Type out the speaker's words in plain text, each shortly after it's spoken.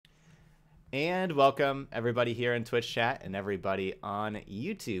And welcome everybody here in Twitch chat and everybody on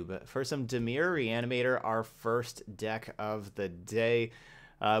YouTube for some Dimir Reanimator, our first deck of the day.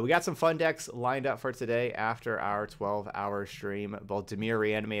 We got some fun decks lined up for today after our 12-hour stream, both Dimir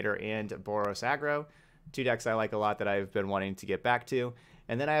Reanimator and Boros Aggro. Two decks I like a lot that I've been wanting to get back to.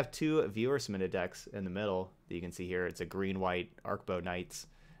 And then I have two viewer-submitted decks in the middle that you can see here. It's a green-white Arcbow Knights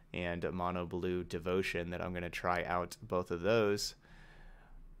and a mono-blue Devotion that I'm going to try out both of those.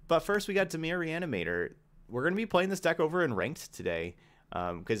 But first, we got Dimir Reanimator. We're going to be playing this deck over in Ranked today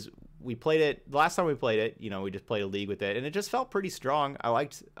because we played it, the last time we played it, you know, we just played a league with it, and it just felt pretty strong. I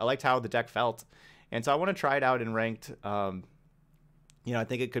liked how the deck felt, and so I want to try it out in Ranked. You know, I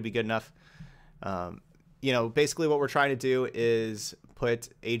think it could be good enough. You know, basically what we're trying to do is put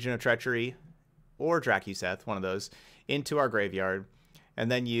Agent of Treachery or Drakuseth, one of those, into our graveyard, and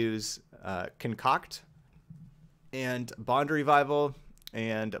then use Concoct and Bond Revival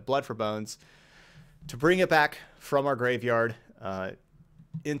and Blood for Bones to bring it back from our graveyard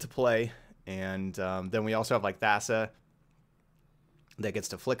into play. And then we also have like Thassa that gets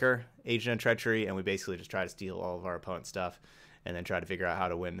to flicker Agent of Treachery, and we basically just try to steal all of our opponent's stuff and then try to figure out how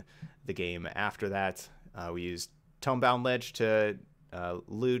to win the game after that. We use Tomebound Lich to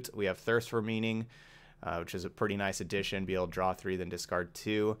loot. We have Thirst for Meaning, which is a pretty nice addition. Be able to draw 3, then discard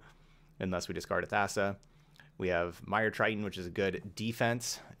 2, unless we discard a Thassa. We have Mire Triton, which is a good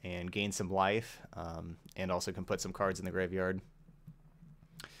defense and gain some life, and also can put some cards in the graveyard.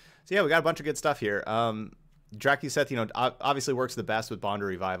 So yeah, we got a bunch of good stuff here. Drakuseth, you know, obviously works the best with Bond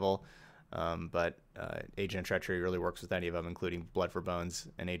Revival, but Agent of Treachery really works with any of them, including Blood for Bones,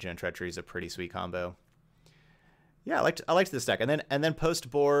 and Agent of Treachery is a pretty sweet combo. Yeah, I liked this deck, and then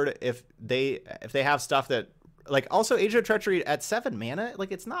post board if they have stuff that, like, also Agent of Treachery at 7 mana,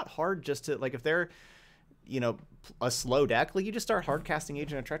 like, it's not hard just to, like, if they're, you know, a slow deck, like, you just start hard casting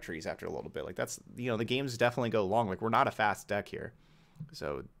Agent of Treacheries after a little bit. Like, that's, you know, the games definitely go long. Like, we're not a fast deck here,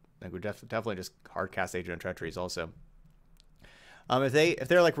 so like we definitely just hard cast Agent of Treacheries also. If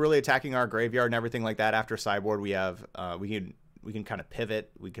they're like really attacking our graveyard and everything like that after sideboard, we have we can kind of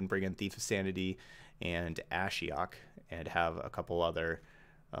pivot. We can bring in Thief of Sanity and Ashiok and have a couple other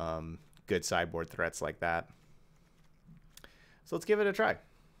good sideboard threats like that. So let's give it a try.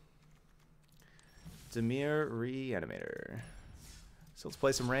 Dimir Reanimator. So let's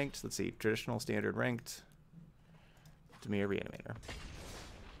play some ranked. Let's see, traditional, standard, ranked. Dimir Reanimator.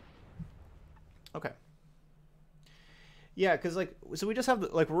 Okay. Yeah, because, like, so we just have,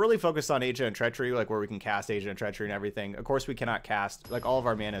 like, we're really focused on Agent of Treachery, like, where we can cast Agent of Treachery and everything. Of course, we cannot cast, like, all of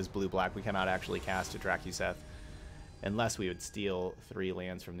our mana is blue-black. We cannot actually cast a Drakuseth unless we would steal 3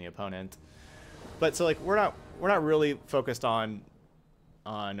 lands from the opponent. But, so, like, we're not really focused on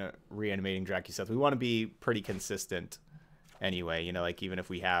reanimating Drakuseth. We want to be pretty consistent anyway, you know, like, even if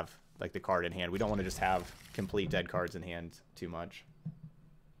we have, like, the card in hand. We don't want to just have complete dead cards in hand too much.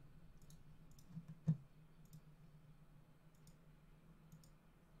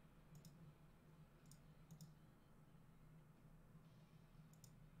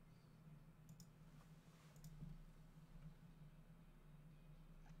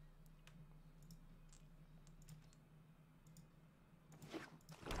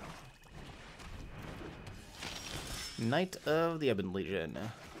 Knight of the Ebon Legion.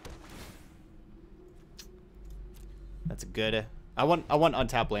 That's a good. I want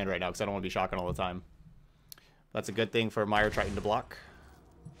untapped land right now because I don't want to be shocking all the time. That's a good thing for Mire Triton to block.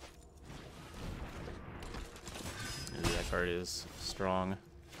 Ooh, that card is strong.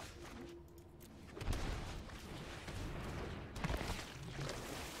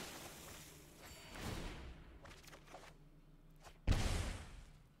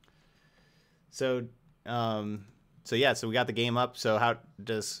 So yeah, so we got the game up. So how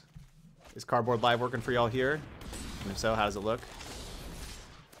is Cardboard Live working for y'all here? And if so, how does it look?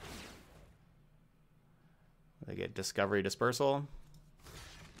 They get Discovery Dispersal.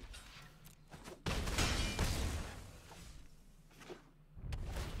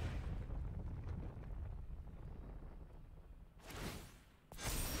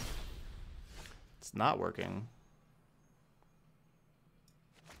 It's not working.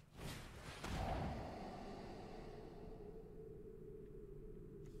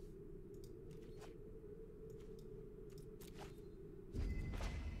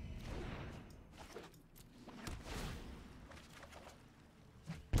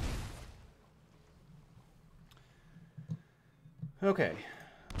 Okay.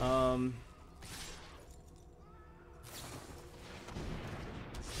 So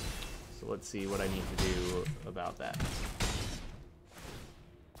let's see what I need to do about that.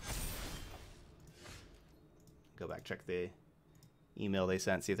 Go back, check the email they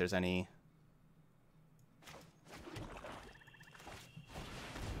sent, see if there's any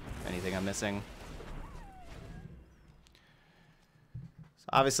Anything I'm missing? So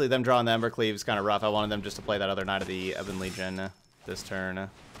obviously, them drawing the Embercleave is kind of rough. I wanted them just to play that other Knight of the Ebon Legion this turn. I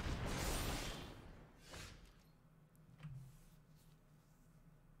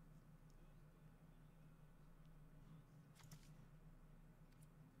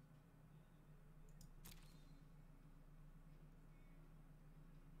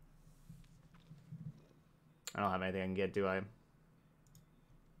don't have anything I can get, do I?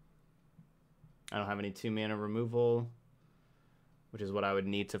 I don't have any 2-mana removal, which is what I would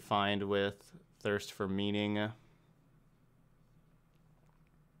need to find with Thirst for Meaning. I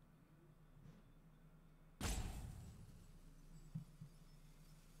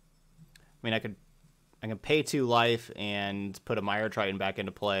mean, I can pay 2 life and put a Mire Triton back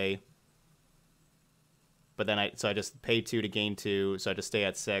into play. But then I just pay 2 to gain 2, so I just stay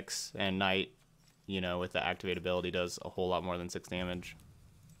at 6, and Knight, you know, with the activate ability does a whole lot more than 6 damage.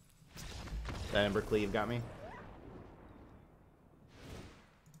 That Embercleave got me.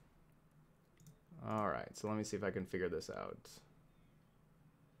 Alright, so let me see if I can figure this out.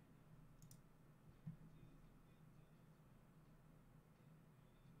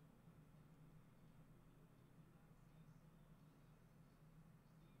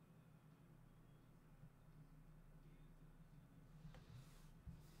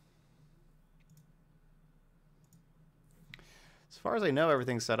 As far as I know,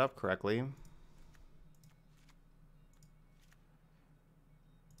 everything's set up correctly.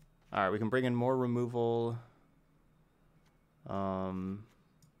 All right, we can bring in more removal. Gonna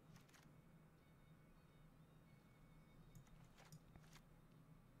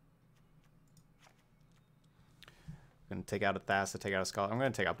take out a Thassa, take out a Skull. I'm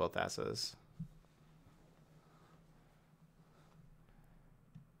gonna take out both Thassas.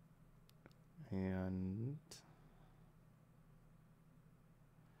 And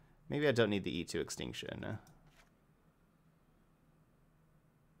maybe I don't need the E2 Extinction.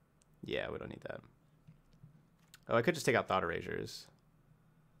 Yeah, we don't need that. Oh, I could just take out Thought Erasures.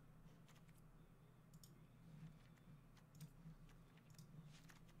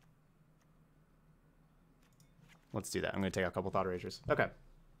 Let's do that. I'm going to take out a couple Thought Erasures. Okay.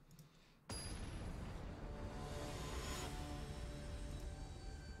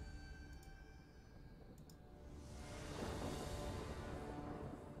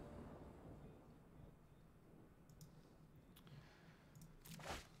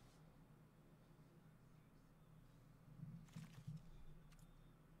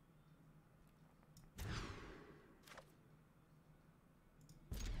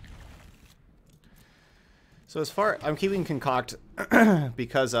 So as far, I'm keeping Concoct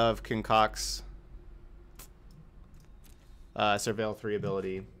because of Concoct's Surveil 3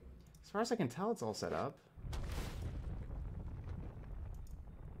 ability. As far as I can tell, it's all set up.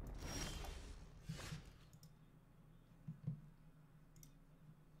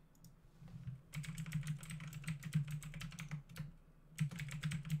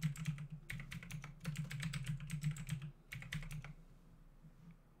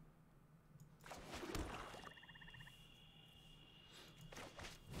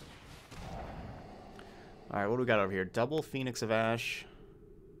 Alright, what do we got over here? Double Phoenix of Ash,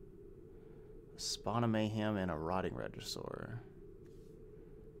 Spawn of Mayhem, and a Rotting Regisaur.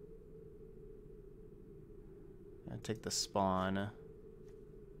 I'll take the Spawn.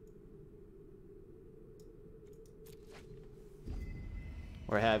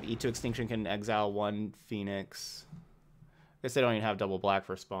 Or have E2 Extinction can exile 1 Phoenix. I guess they don't even have double black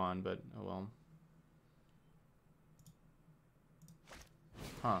for Spawn, but oh well.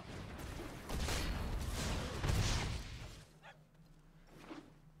 Huh.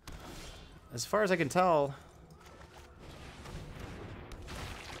 As far as I can tell,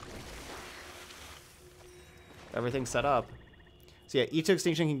 everything's set up. So yeah, E2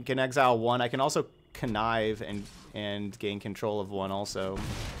 Extinction can exile 1. I can also connive and gain control of 1 also.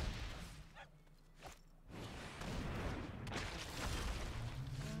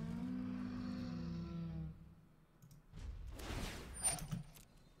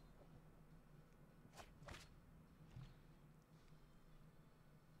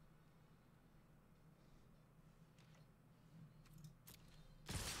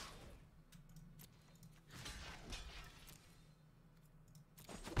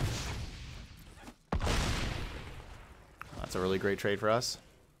 That's a really great trade for us.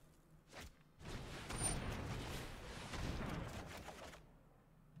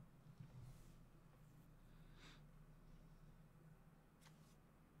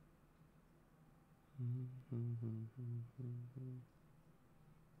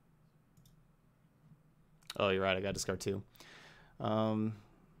 Oh, you're right. I got to discard 2.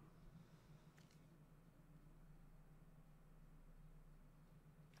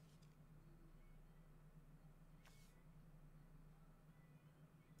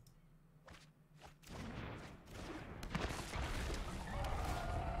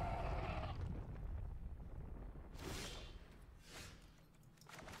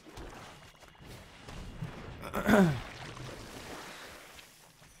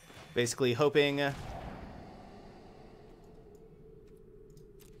 Basically hoping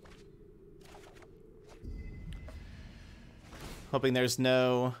there's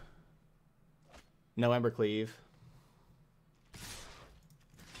no Embercleave.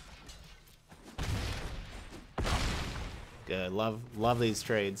 Good. Love these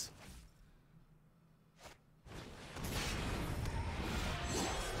trades.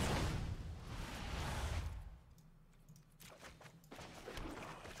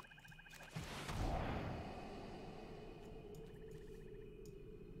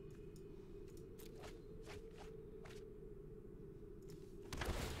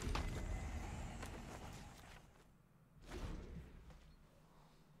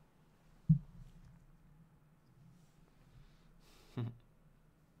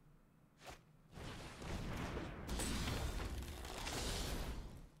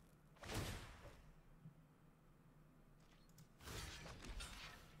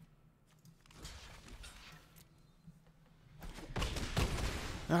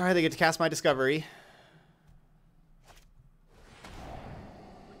 Alright, they get to cast my Discovery.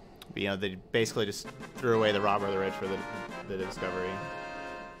 But, you know, they basically just threw away the Robber of the Rich for the Discovery.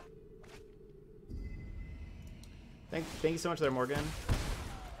 Thank you so much there, Morgan.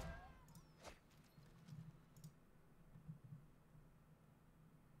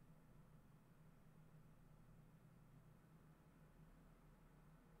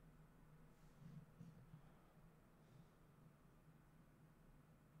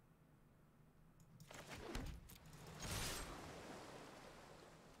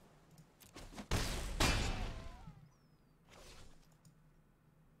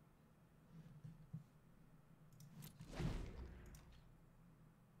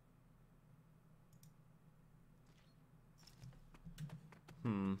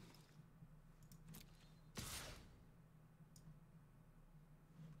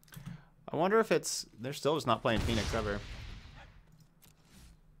 I wonder if they're still just not playing Phoenix ever.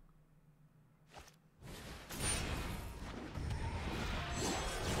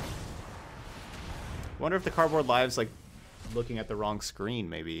 Wonder if the Cardboard Live's like looking at the wrong screen,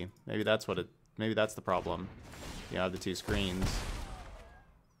 maybe. Maybe that's the problem. You know, the two screens.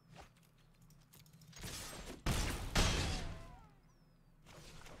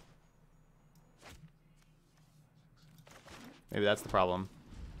 Maybe that's the problem.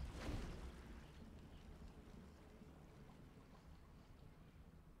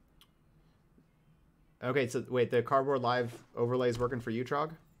 Okay, so wait, the Cardboard Live overlay is working for you, Trog?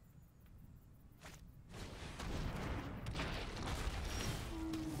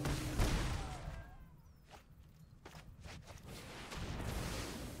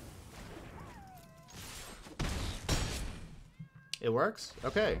 It works?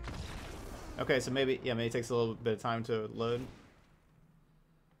 Okay. Okay, so maybe it takes a little bit of time to load.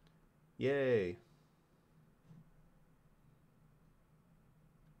 Yay.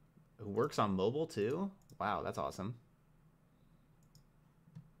 It works on mobile too? Wow, that's awesome.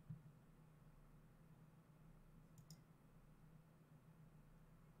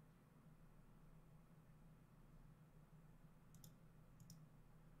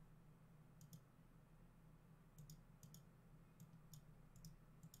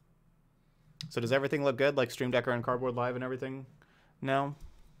 So does everything look good, like Stream Decker and Cardboard Live and everything? No?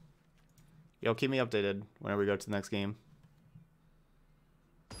 Yo, keep me updated whenever we go to the next game.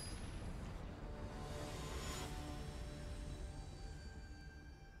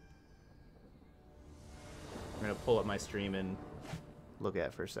 I'm gonna pull up my stream and look at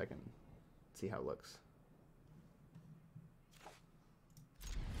it for a second. See how it looks.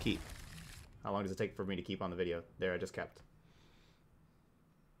 Keep. How long does it take for me to keep on the video? There, I just kept.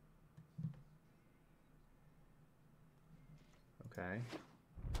 Okay.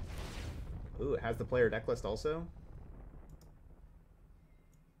 Ooh, it has the player deck list also?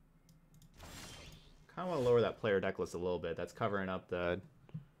 Kind of want to lower that player deck list a little bit. That's covering up the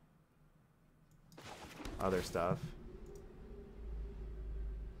other stuff.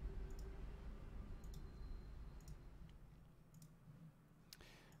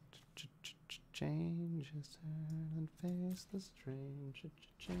 Changes turn and face the strange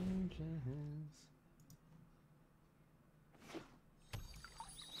changes.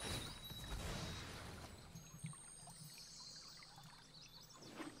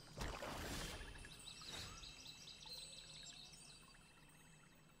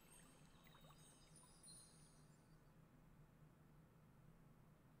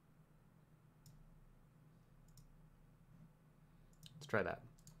 Let's try that.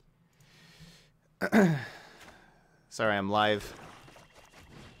 Sorry, I'm live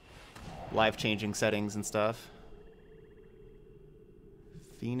changing settings and stuff.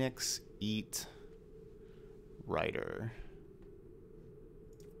 Phoenix, Eat, Rider.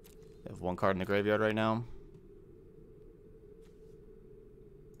 I have one card in the graveyard right now.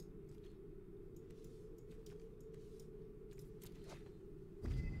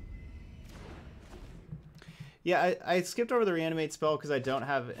 Yeah, I skipped over the reanimate spell because I don't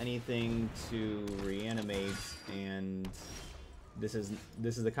have anything to reanimate, and this is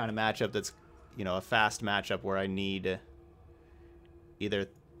the kind of matchup that's, you know, a fast matchup where I need either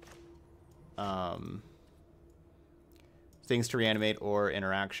things to reanimate or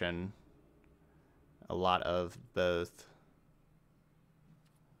interaction. A lot of both.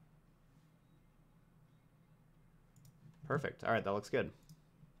 Perfect. All right, that looks good.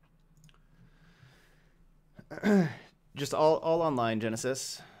 Just all online,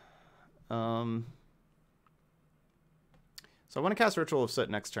 Genesis. So I want to cast Ritual of Soot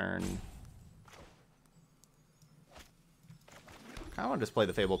next turn. I want to just play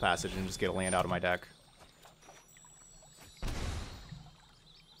the Fable Passage and just get a land out of my deck.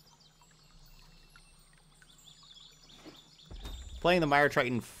 Playing the Mire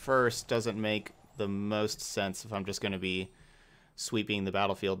Triton first doesn't make the most sense if I'm just going to be sweeping the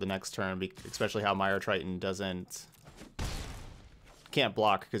battlefield the next turn, especially how Mire Triton can't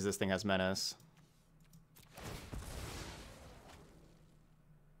block because this thing has Menace.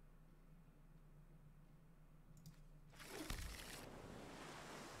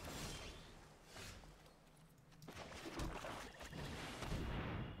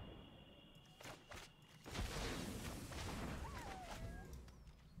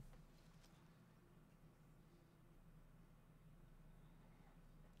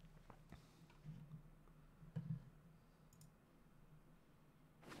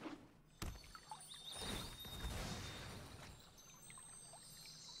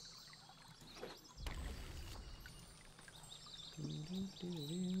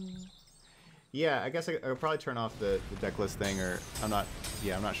 Yeah, I guess I'll probably turn off the Decklist thing, or I'm not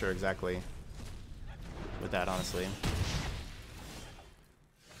sure exactly with that, honestly.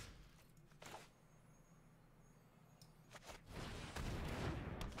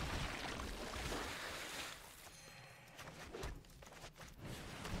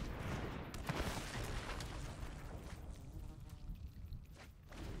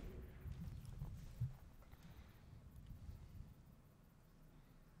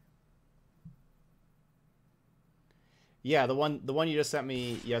 Yeah, the one you just sent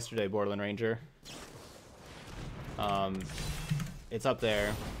me yesterday, Borderland Ranger. It's up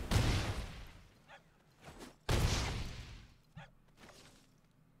there.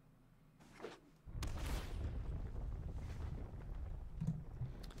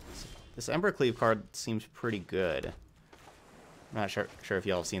 This Embercleave card seems pretty good. I'm not sure if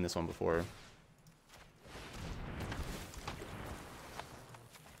y'all have seen this one before.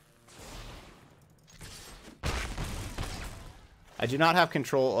 I do not have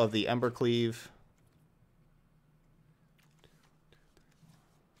control of the Embercleave.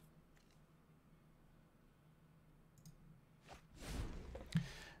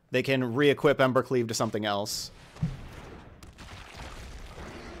 They can re-equip Embercleave to something else.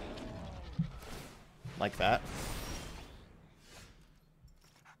 Like that.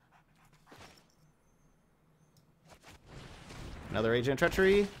 Another Agent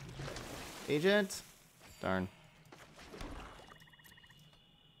Treachery. Agent. Darn.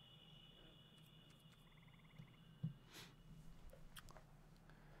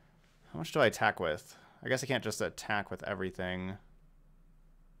 How much do I attack with? I guess I can't just attack with everything.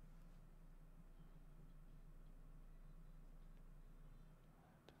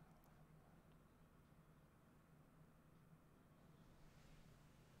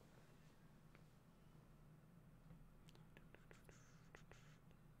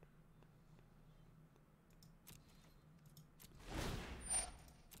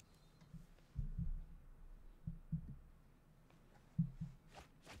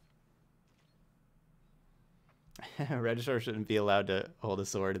 Registrar shouldn't be allowed to hold a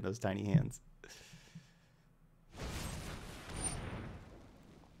sword in those tiny hands.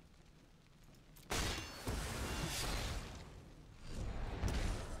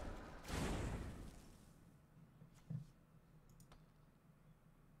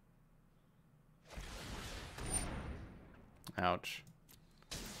 Ouch.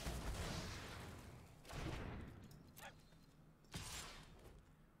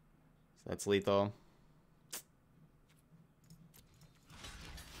 That's lethal.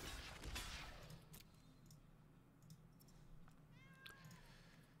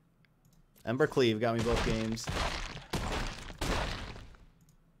 Embercleave got me both games.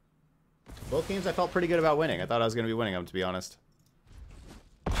 Both games I felt pretty good about winning. I thought I was going to be winning them, to be honest.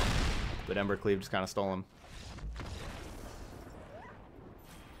 but Embercleave just kind of stole him.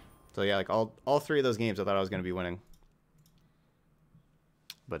 So yeah, like all three of those games, I thought I was going to be winning,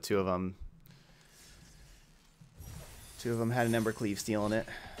 but two of them had an Embercleave stealing it.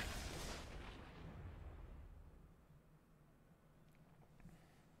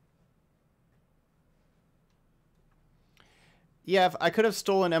 Yeah, if I could have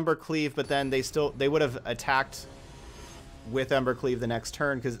stolen Embercleave, but then they would have attacked with Embercleave the next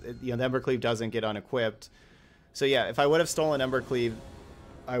turn, because you know the Embercleave doesn't get unequipped. So yeah, if I would have stolen Embercleave,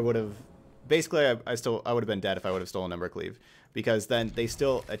 I would have basically I would have been dead if I would have stolen Embercleave, because then they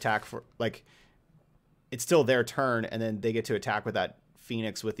still attack for, like, it's still their turn, and then they get to attack with that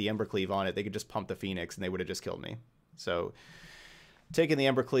Phoenix with the Embercleave on it. They could just pump the Phoenix and they would have just killed me. So taking the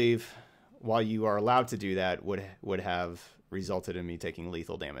Embercleave while you are allowed to do that would have resulted in me taking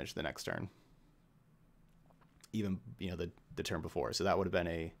lethal damage the next turn, even, you know, the turn before. So that would have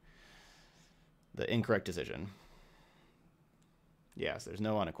been the incorrect decision. Yes, there's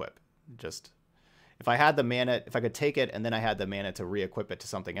no unequip. Just if I had the mana, if I could take it and then I had the mana to re-equip it to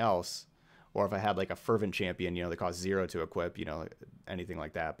something else, or if I had like a Fervent Champion, you know, that costs 0 to equip, you know, anything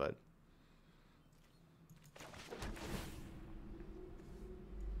like that, but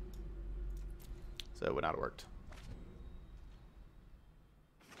so it would not have worked.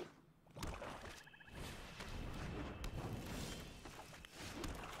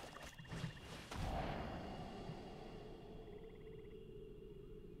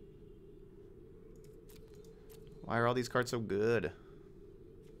 Why are all these cards so good?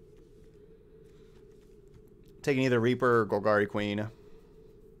 Taking either Reaper or Golgari Queen.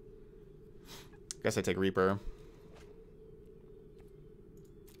 Guess I take Reaper.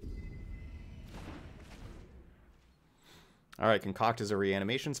 Alright, Concoct is a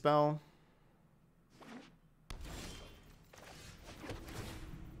reanimation spell.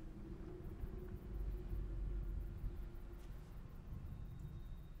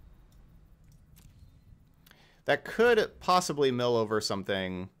 That could possibly mill over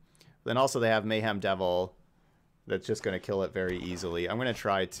something. Then also they have Mayhem Devil. That's just going to kill it very easily. I'm going to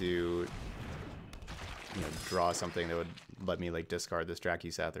try to, you know, draw something that would let me like discard this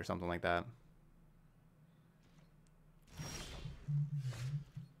Drakuseth or something like that.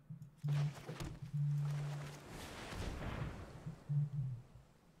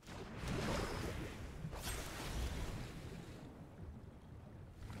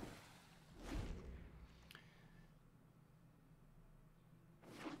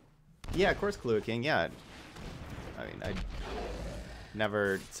 Yeah, of course, Clue King. Yeah, I mean, I'd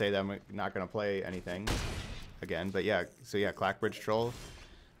never say that I'm not gonna play anything again, but yeah. So yeah, Clackbridge Troll.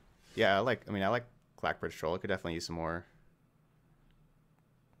 Yeah, I like Clackbridge Troll. I could definitely use some more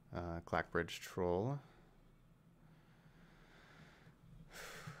Clackbridge Troll.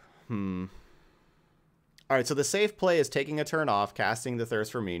 All right, so the safe play is taking a turn off, casting the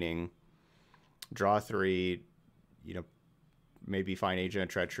Thirst for Meaning, draw 3, you know, maybe find Agent of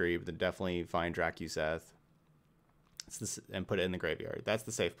Treachery, but then definitely find Drakuseth. And put it in the graveyard. That's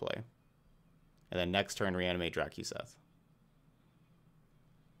the safe play. And then next turn, reanimate Drakuseth.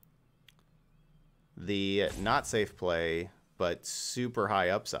 The not safe play, but super high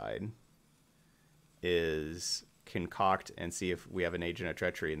upside, is Concoct and see if we have an Agent of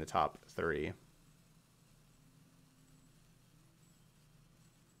Treachery in the top 3.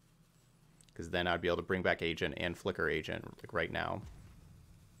 Because then I'd be able to bring back Agent and Flicker Agent like right now.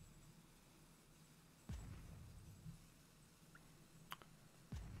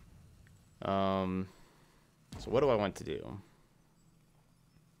 So what do I want to do?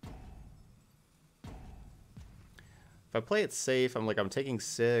 If I play it safe, I'm taking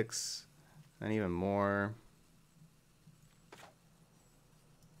 6, and even more.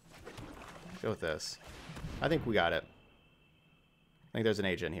 Go with this. I think we got it. I think there's an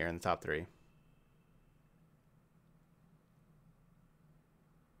Agent here in the top 3.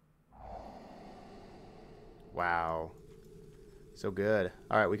 Wow. So good.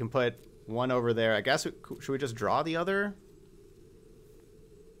 All right, we can put one over there. I guess, should we just draw the other?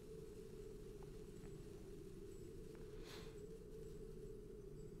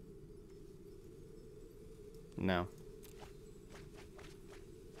 No.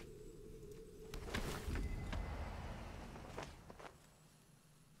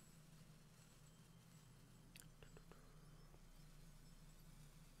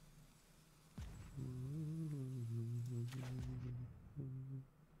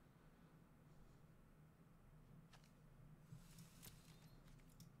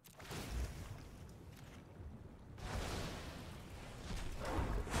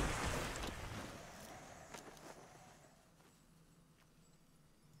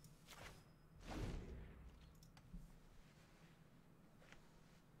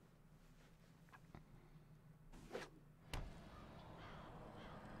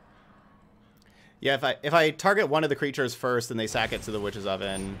 Yeah, if I target one of the creatures first and they sack it to the Witch's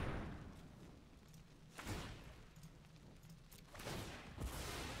Oven.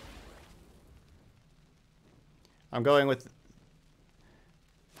 I'm going with...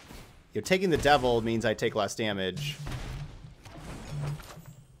 You're taking the Devil means I take less damage.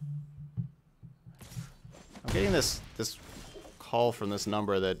 I'm getting this call from this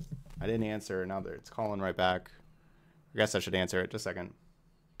number that I didn't answer. Now that it's calling right back. I guess I should answer it. Just a second.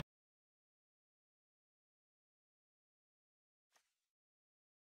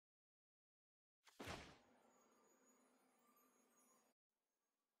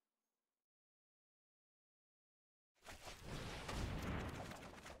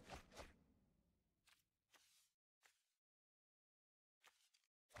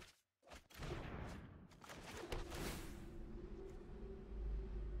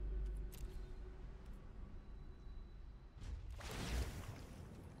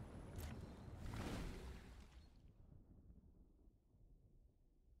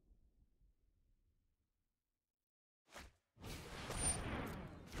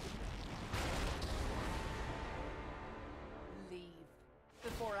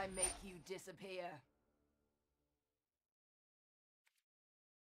 Before I make you disappear.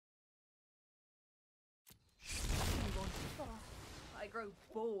 I grow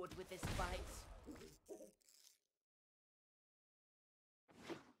bored with this fight.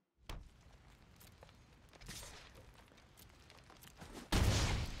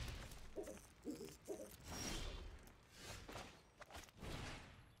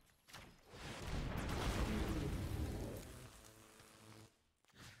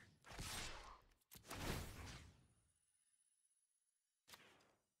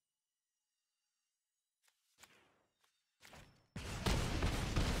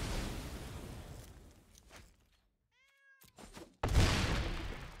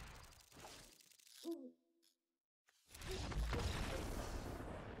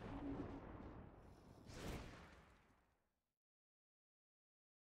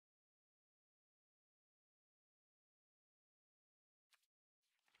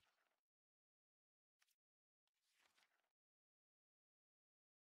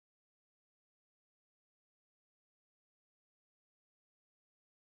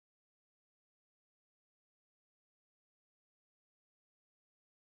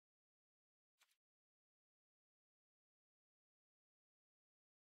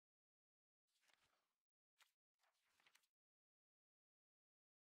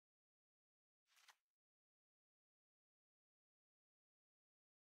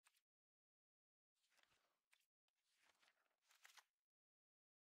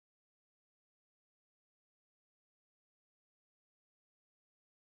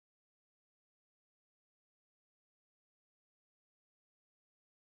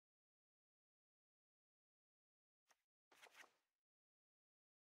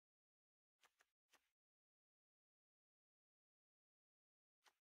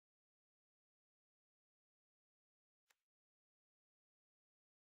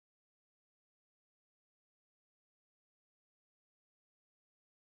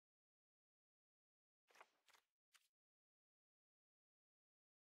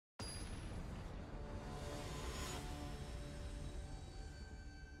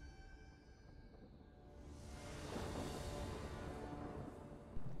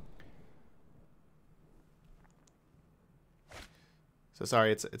 So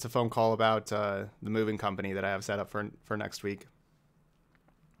sorry, it's a phone call about the moving company that I have set up for next week.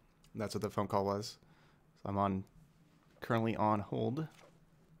 That's what the phone call was. So I'm currently on hold.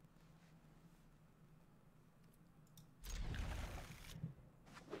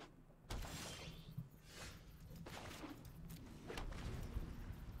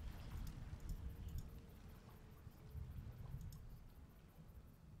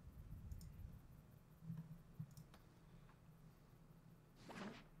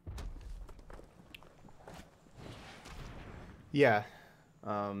 Yeah,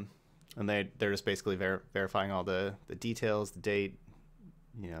 and they're just basically verifying all the details, the date,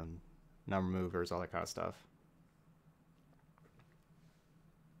 you know, number movers, all that kind of stuff.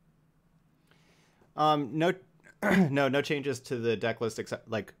 No, no changes to the deck list except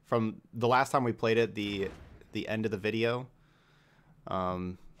like from the last time we played it, the end of the video.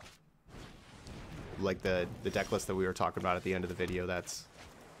 Like the deck list that we were talking about at the end of the video. That's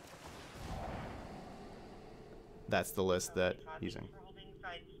the list that using.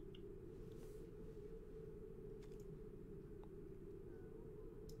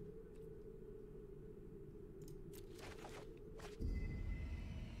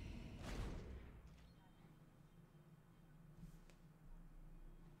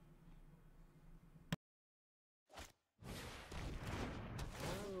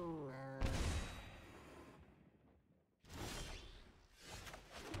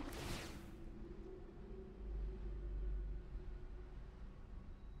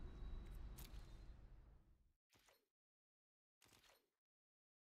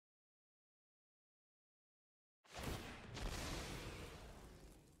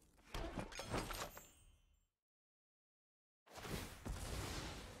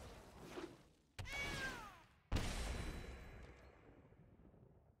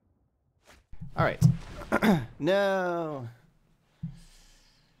 All right. No.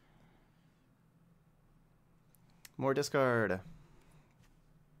 More discard.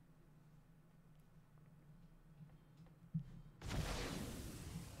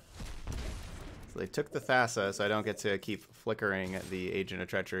 So they took the Thassa, so I don't get to keep flickering the Agent of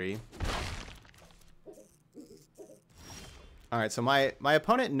Treachery. Alright, so my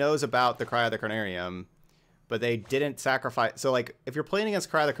opponent knows about the Cry of the Carnarium, but they didn't sacrifice... So, like, if you're playing against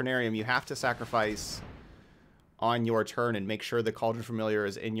Cry of the Carnarium, you have to sacrifice on your turn and make sure the Cauldron Familiar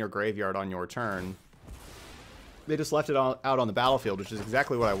is in your graveyard on your turn. They just left it out on the battlefield, which is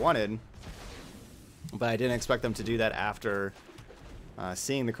exactly what I wanted. But I didn't expect them to do that after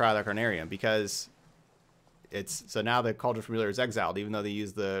seeing the Cry of the Carnarium, because it's... So now the Cauldron Familiar is exiled, even though they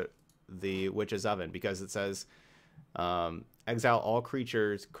use the Witch's Oven, because it says... exile all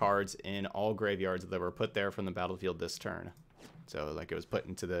creatures cards in all graveyards that were put there from the battlefield this turn. So, like, it was put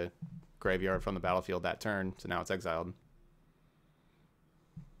into the graveyard from the battlefield that turn, so now it's exiled.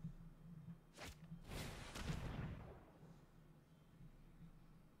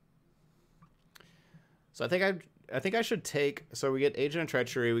 So I think I should take... So we get Agent of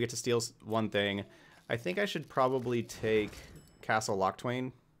Treachery, we get to steal one thing. I think I should probably take Castle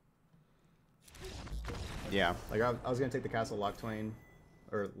Locktwain. Yeah, like I was gonna take the Castle Locktwain,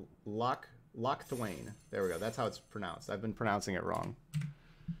 or Locktwain. There we go. That's how it's pronounced. I've been pronouncing it wrong.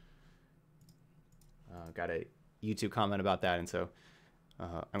 Got a YouTube comment about that, and so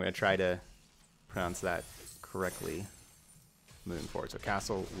I'm gonna try to pronounce that correctly moving forward. So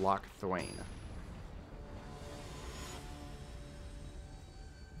Castle Locktwain.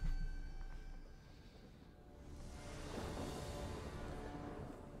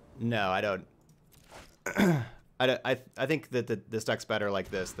 No, I don't. I think that this deck's better like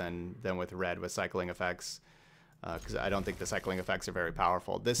this than with red with cycling effects, because I don't think the cycling effects are very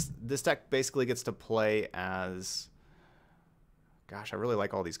powerful. This deck basically gets to play as... Gosh, I really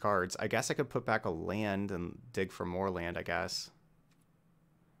like all these cards. I guess I could put back a land and dig for more land, I guess,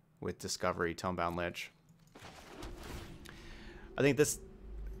 with Discovery, Tomebound Lich. I think this...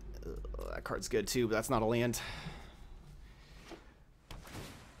 that card's good too, but that's not a land.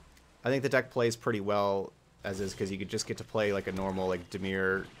 I think the deck plays pretty well as is, because you could just get to play like a normal like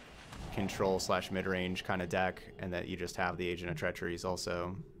Dimir control / mid-range kind of deck, and that you just have the Agent of Treacheries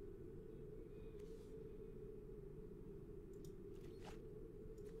also.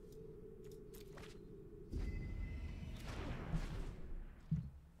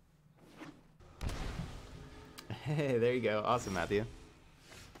 Hey, there you go. Awesome, Matthew.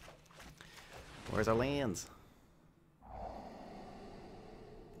 Where's our lands?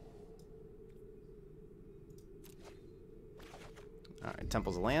 Alright,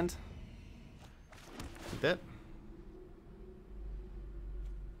 Temple's a land. A bit.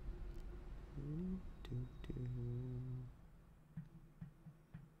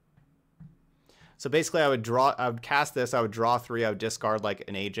 So basically I would cast this, I would draw 3, I would discard like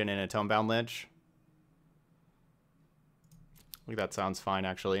an Agent and a Tomebound Lich. I think that sounds fine,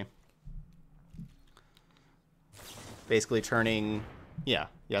 actually. Basically turning... Yeah,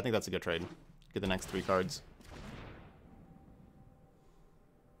 I think that's a good trade. Get the next 3 cards.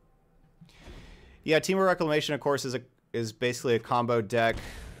 Yeah, Team of Reclamation, of course, is basically a combo deck.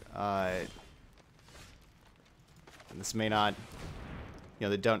 And this may not... You know,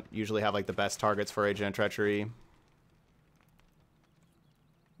 they don't usually have like the best targets for Agent of Treachery.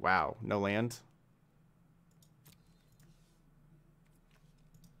 Wow, no land.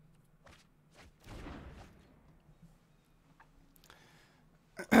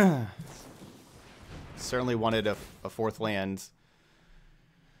 Certainly wanted a 4th land.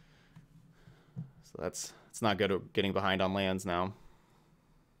 So it's not good at getting behind on lands now.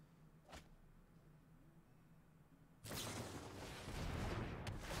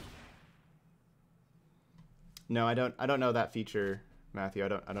 No, I don't know that feature, Matthew. I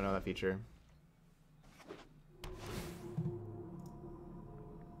don't know that feature.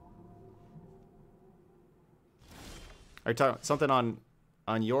 Are you talking something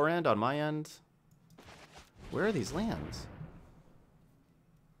on your end, on my end? Where are these lands?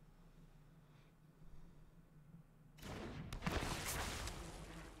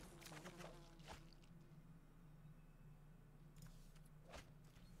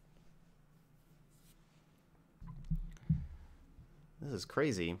 This is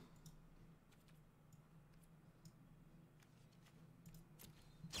crazy.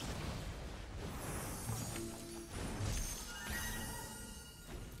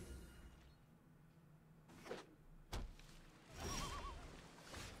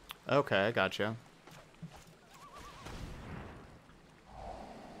 Okay, I gotcha.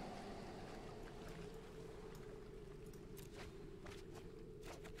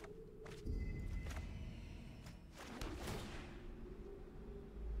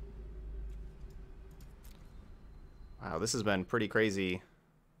 this has been pretty crazy.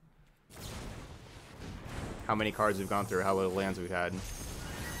 How many cards we've gone through, how little lands we've had.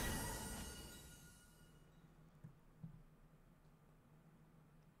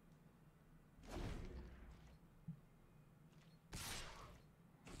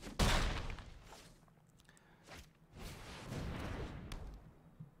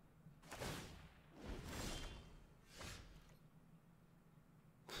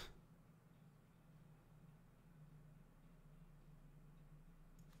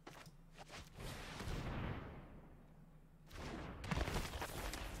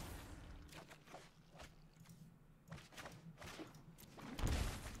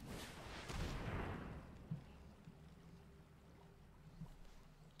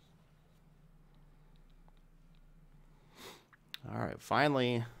 All right,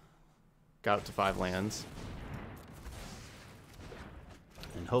 finally got up to 5 lands.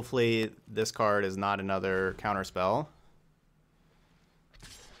 And hopefully this card is not another counter spell.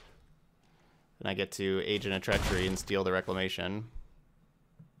 And I get to Agent of Treachery and steal the Reclamation.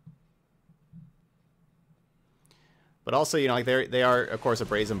 But also, you know, like they are, of course, a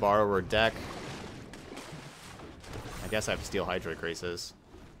Brazen Borrower deck. I guess I have to steal Hydra Graces.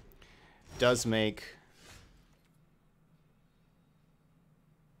 Does make...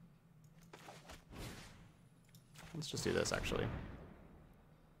 Let's just do this, actually.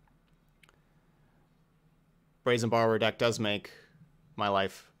 Brazen Borrower deck does make my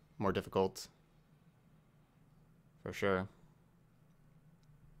life more difficult. For sure.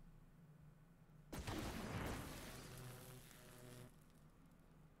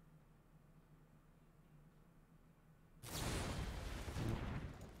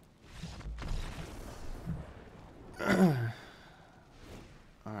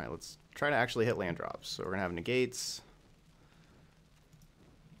 Alright, let's try to actually hit land drops. So we're going to have negates.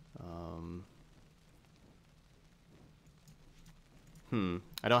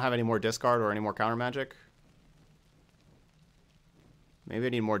 I don't have any more discard or any more counter magic. Maybe I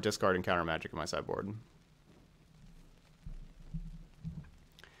need more discard and counter magic in my sideboard.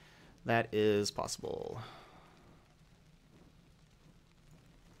 That is possible.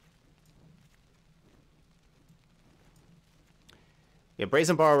 Yeah,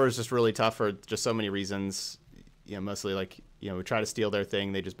 Brazen Borrower is just really tough for just so many reasons. You know, mostly like, you know, we try to steal their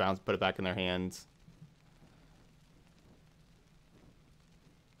thing, they just bounce, put it back in their hands.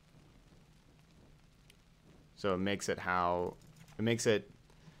 So it makes it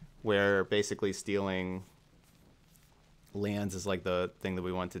where basically stealing lands is like the thing that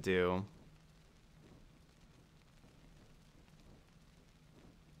we want to do.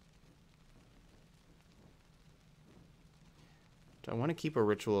 Do I want to keep a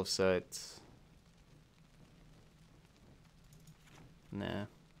Ritual of Soot? Nah.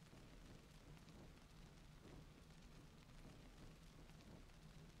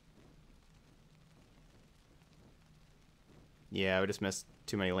 Yeah, we just missed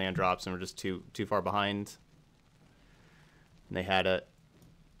too many land drops and we're just too far behind. And they had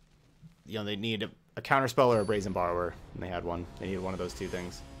you know, they need a counterspell or a Brazen Borrower, and they had one. They needed one of those two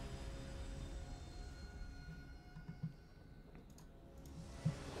things.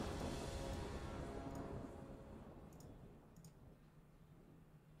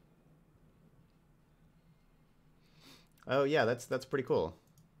 Oh yeah, that's pretty cool.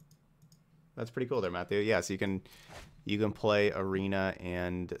 That's pretty cool there, Matthew. Yeah, so you can play Arena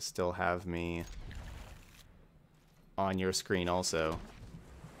and still have me on your screen also.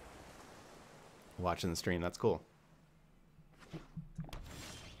 Watching the stream, that's cool.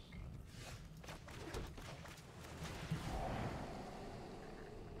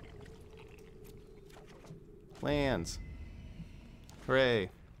 Lands. Hooray.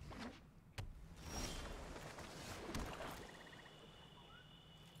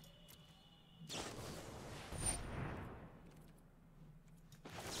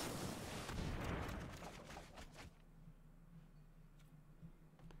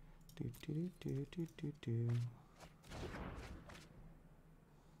 Do.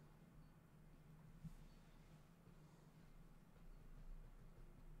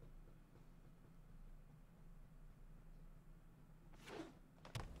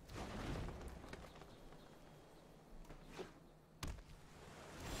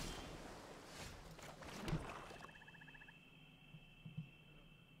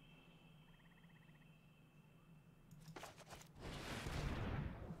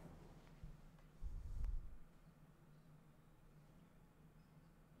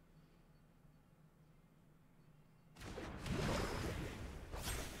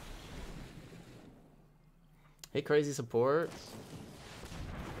 Hey, Crazy Support.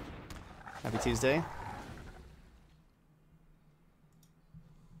 Happy Tuesday.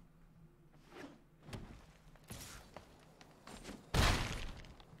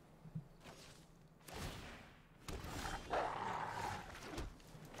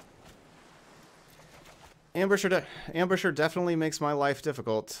 Ambusher definitely makes my life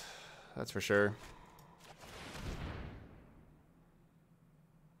difficult. That's for sure.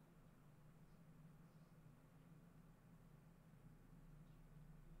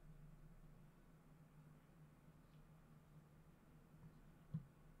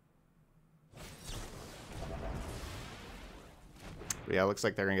 But yeah, looks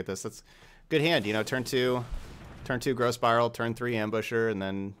like they're gonna get this. That's good hand, you know. Turn two Growth Spiral, turn 3 Ambusher, and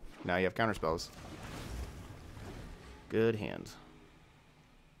then now you have counter spells. Good hand.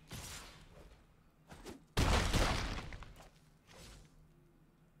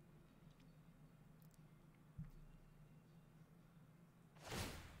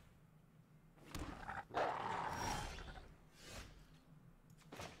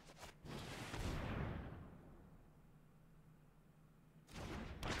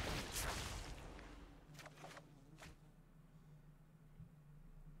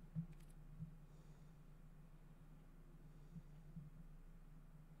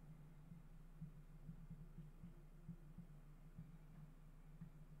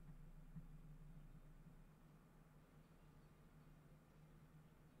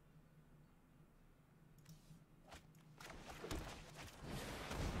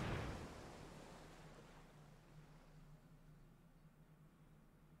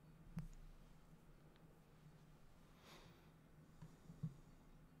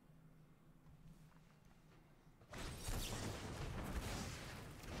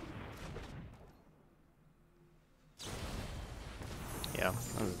 Yeah,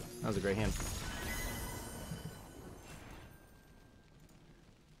 that was a great hand.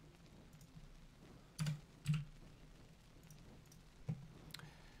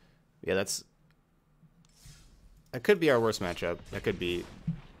 Yeah, that could be our worst matchup. That could be,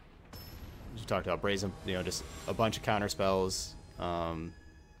 as you talked about, Brazen, you know, just a bunch of counter spells,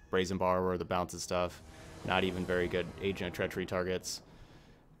 Brazen Borrower, the bounces stuff, not even very good Agent of Treachery targets,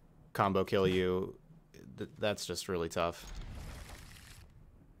 combo kill you. That's just really tough.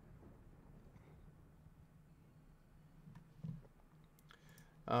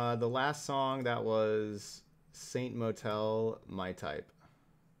 The last song, that was Saint Motel, My Type.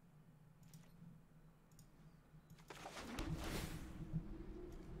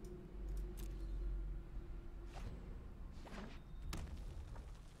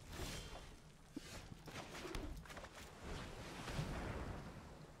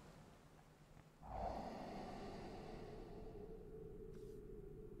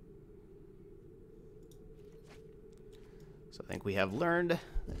 So I think we have learned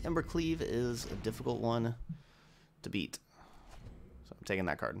that Embercleave is a difficult one to beat. So I'm taking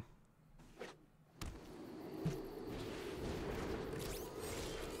that card.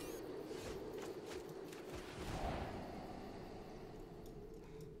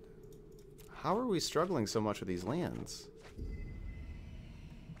 How are we struggling so much with these lands?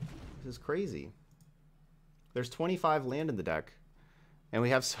 This is crazy. There's 25 land in the deck, and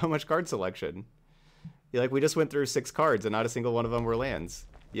we have so much card selection. Like, we just went through 6 cards, and not a single one of them were lands.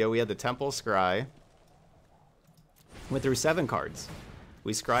 Yeah, we had the Temple Scry. Went through 7 cards.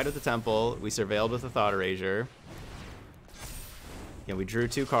 We scryed with the Temple. We surveilled with the Thought Erasure. Yeah, we drew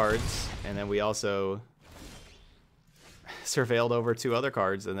 2 cards, and then we also surveilled over 2 other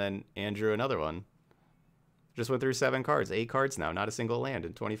cards, and then drew another one. Just went through 7 cards. 8 cards now. Not a single land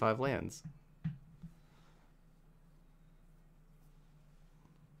in 25 lands.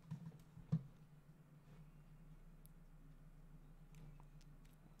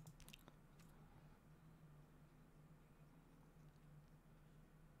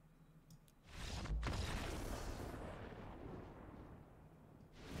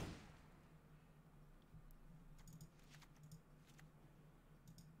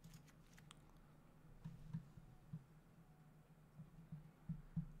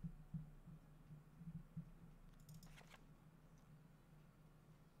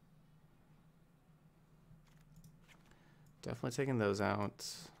 Definitely taking those out.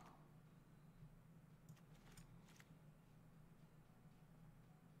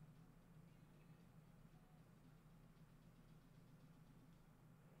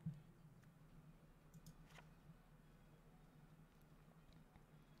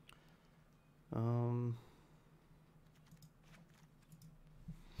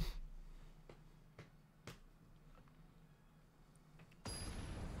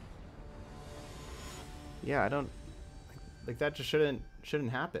 Yeah, I don't like that. Just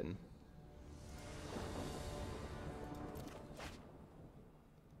shouldn't happen.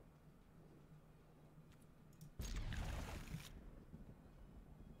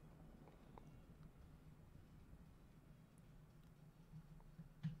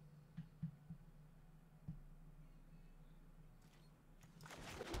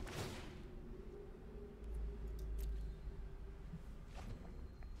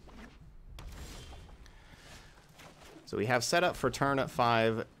 So we have set up for turn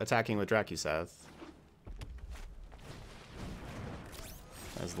 5 attacking with Drakuseth.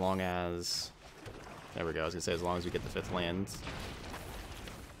 As long as... There we go. I was going to say as long as we get the 5th land.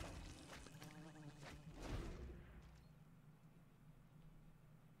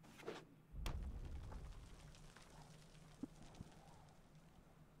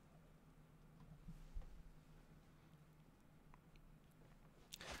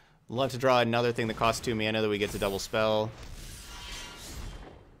 Love to draw another thing that costs 2 mana that we get to double spell.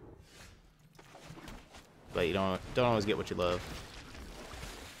 But you don't always get what you love.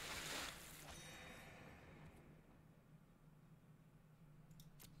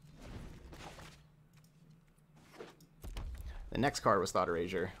 The next card was Thought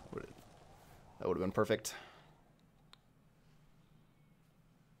Erasure. That would have been perfect.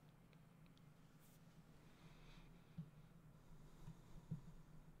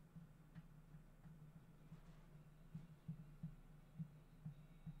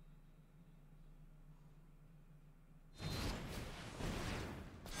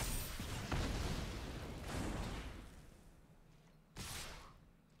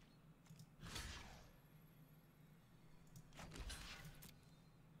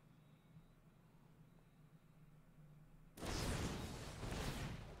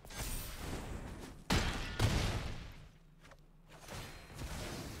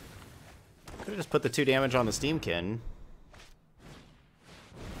 Could have just put the 2 damage on the Steamkin.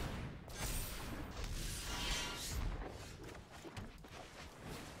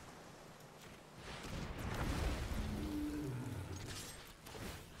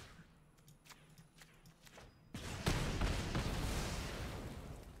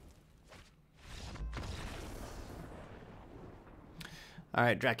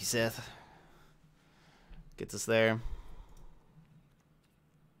 Alright, Drakuseth gets us there.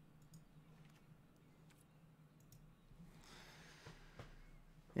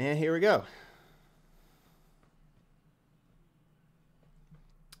 And here we go.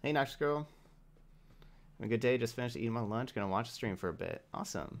 Hey, Noxious Girl. Have a good day. Just finished eating my lunch. Gonna watch the stream for a bit.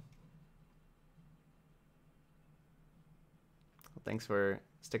 Awesome. Well, thanks for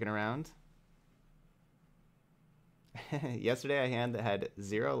sticking around. Yesterday I had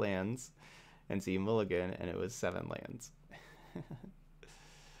 0 lands and see Mulligan, and it was 7 lands.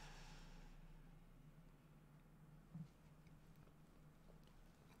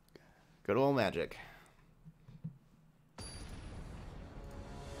 Good old Magic.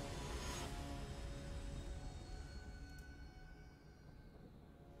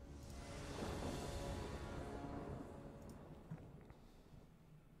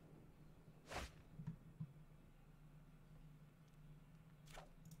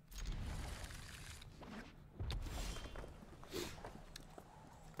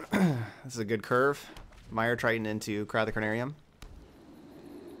 This is a good curve. Mire Triton into Cry the Carnarium.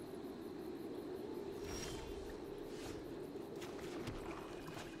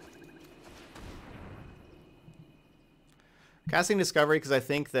 Casting Discovery because I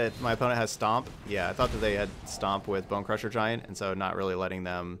think that my opponent has Stomp. Yeah, I thought that they had Stomp with Bone Crusher Giant, and so not really letting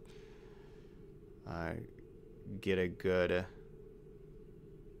them get a good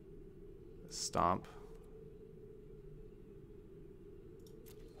Stomp.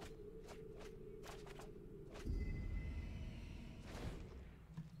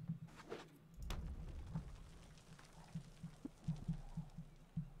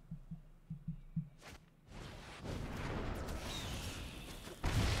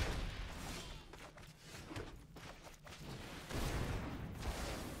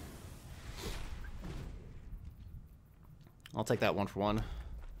 I'll take that 1 for 1.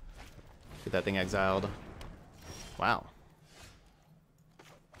 Get that thing exiled. Wow.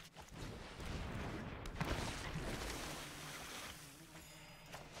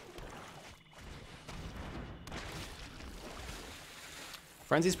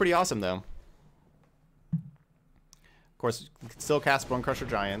 Frenzy's pretty awesome, though. Of course, you can still cast Bone Crusher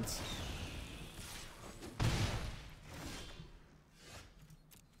Giants.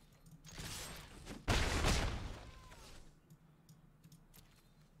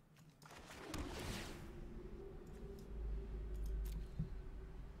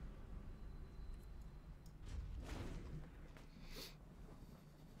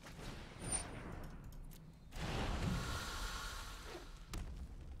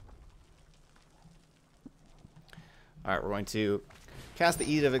 Alright, we're going to cast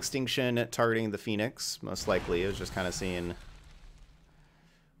the Edict of Extinction targeting the Phoenix, most likely. It was just kind of seeing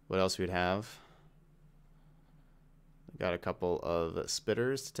what else we'd have. We got a couple of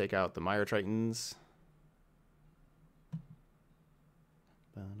Spitters to take out the Mire Tritons.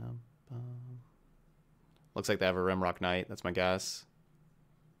 Looks like they have a Rimrock Knight. That's my guess.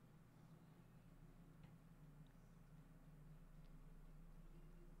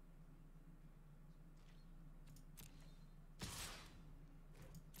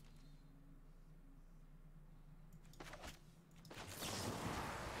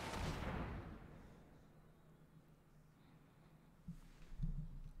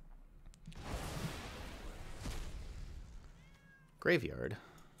 Graveyard.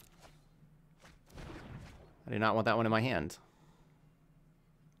 I do not want that one in my hand.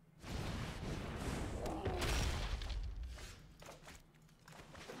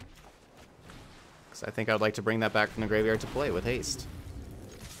 Because I think I would like to bring that back from the graveyard to play with haste.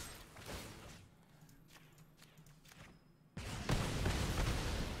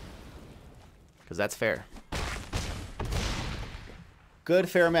 Because that's fair. Good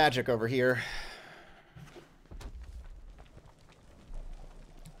fair magic over here.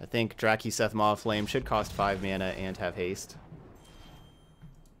 I think Drakuseth Maw of Flame should cost 5 mana and have haste.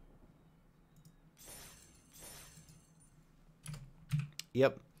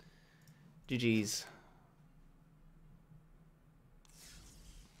 Yep. GG's.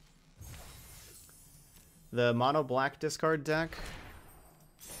 The mono black discard deck.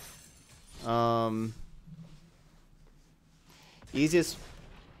 Easiest.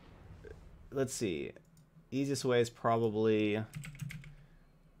 Let's see. Easiest way is probably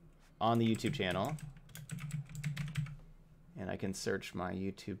on the YouTube channel. And I can search my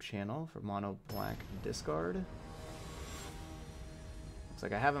YouTube channel for mono black discard. Looks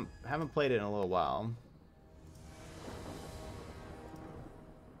like I haven't played it in a little while.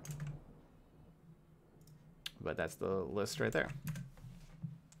 But that's the list right there.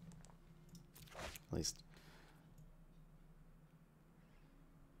 At least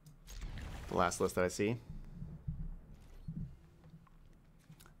the last list that I see.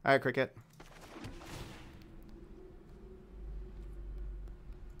 All right, Cricket.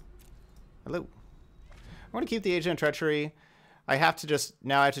 Hello. I want to keep the Agent of Treachery. I have to just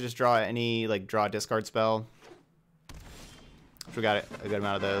draw any draw discard spell. We got a good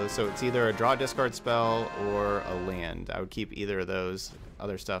amount of those, so it's either a draw discard spell or a land. I would keep either of those.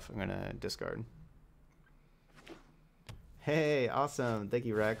 Other stuff I'm gonna discard. Hey, awesome! Thank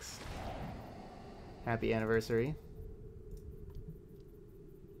you, Rex. Happy anniversary.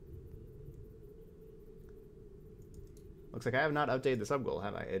 Looks like I have not updated the sub goal,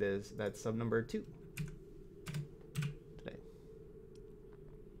 have I? That's sub number 2 today.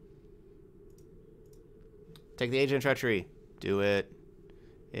 Take the Agent of Treachery. Do it.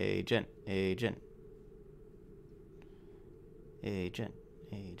 Agent. Agent. Agent.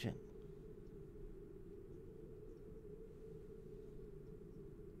 Agent.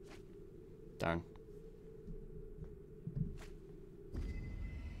 Darn.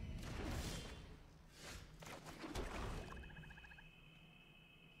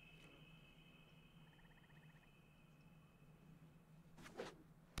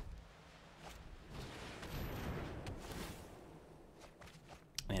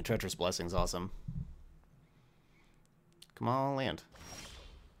 Man, Treacherous Blessing's awesome. Come on, land.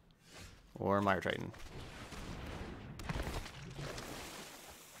 Or Mire Triton.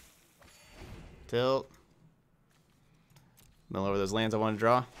 Tilt. Mill over those lands I want to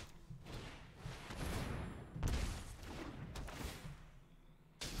draw.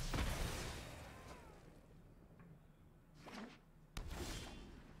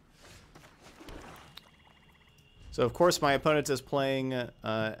 So of course my opponent is playing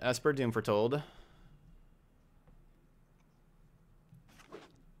Esper Doom Foretold.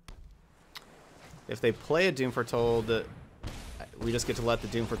 If they play a Doom Foretold, we just get to let the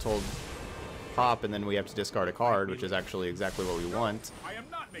Doom Foretold pop, and then we have to discard a card, which is actually exactly what we want. I am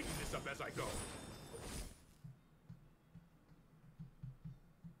not making this up as I go.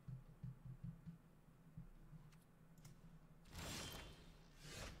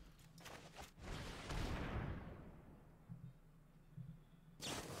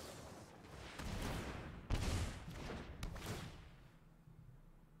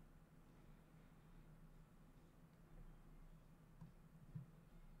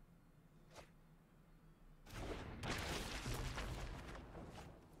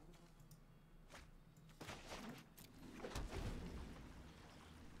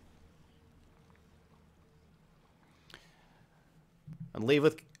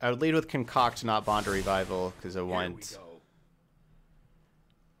 I would lead with Concoct, not Bond or Revival, because I want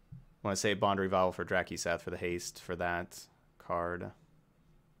to say Bond or Revival for Drakuseth for the haste for that card.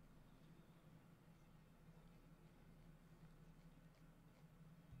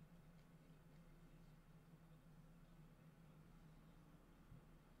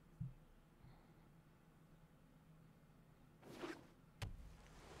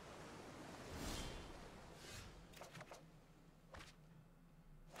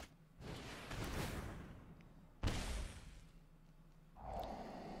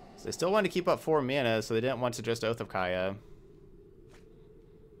 So they still wanted to keep up 4 mana, so they didn't want to just Oath of Kaya.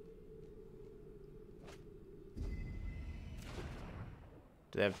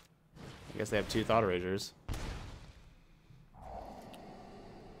 Do they have... I guess they have 2 Thought Erasers.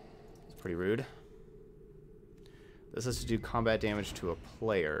 It's pretty rude. This is to do combat damage to a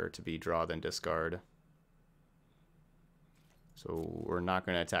player to be draw then discard. So we're not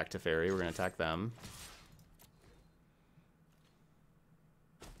going to attack Teferi, we're going to attack them.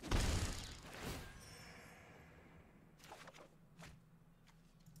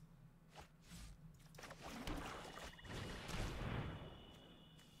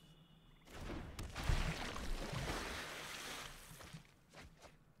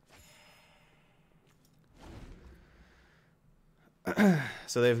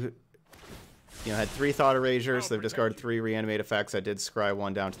 So they've had 3 Thought Erasures, so they've discarded 3 Reanimate effects. I did scry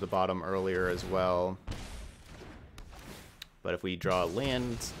 1 down to the bottom earlier as well. But if we draw a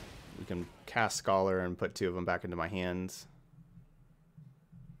land, we can cast Scholar and put 2 of them back into my hands.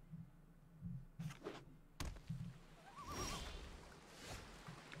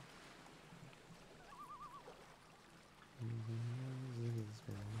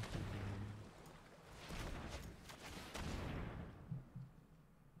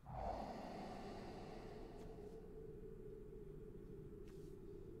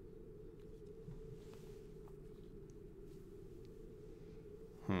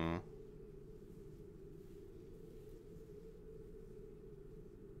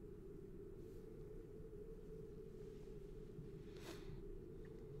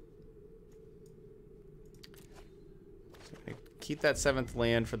 Keep that 7th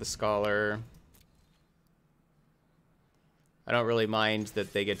land for the Scholar. I don't really mind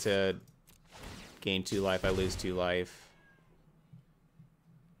that they get to gain 2 life, I lose 2 life.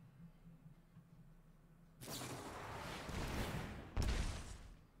 It's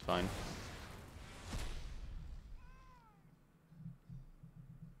fine.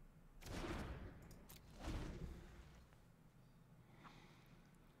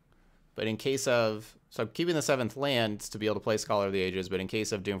 But in case of... So I'm keeping the 7th land to be able to play Scholar of the Ages, but in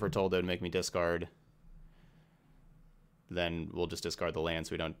case of Doom Foretold, that would make me discard. Then we'll just discard the land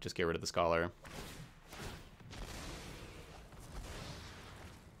so we don't just get rid of the Scholar.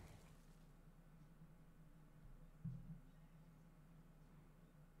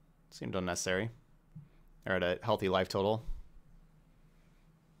 Seemed unnecessary. They're at a healthy life total.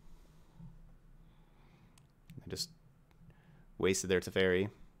 I just wasted their Teferi.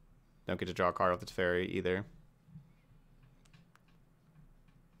 Don't get to draw a card off the Teferi either.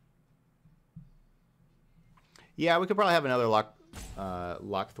 Yeah, we could probably have another Lock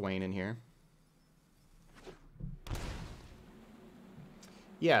Thwain in here.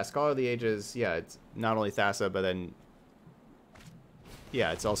 Yeah, Scholar of the Ages, yeah, it's not only Thassa, but then...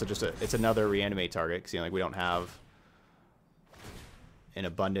 Yeah, it's also just it's another Reanimate target, because like we don't have an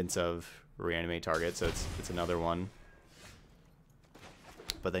abundance of Reanimate targets, so it's another one.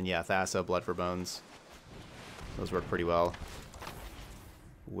 But then, yeah, Thassa, Blood for Bones. Those work pretty well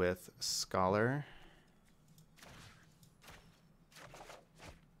with Scholar.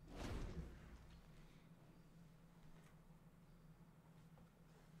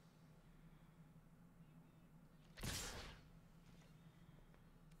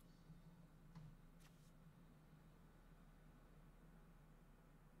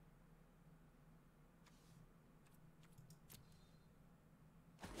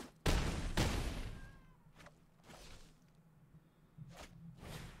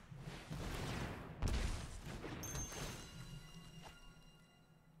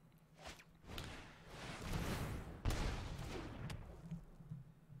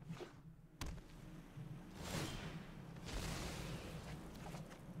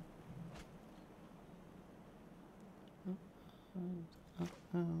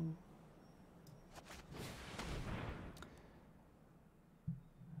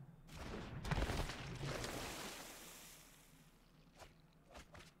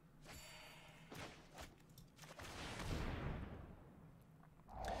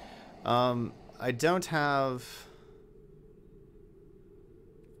 I don't have...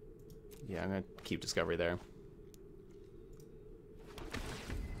 Yeah, I'm going to keep Discovery there.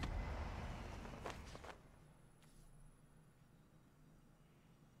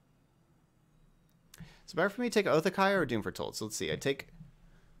 Is it better for me to take Oath of Kaya or Doom Foretold? So let's see. I take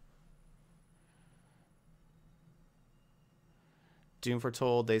Doom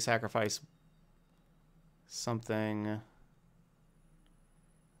Foretold. They sacrifice something.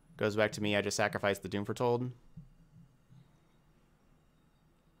 Goes back to me. I just sacrifice the Doom Foretold.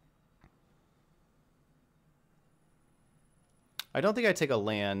 I don't think I take a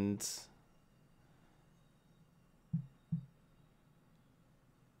land.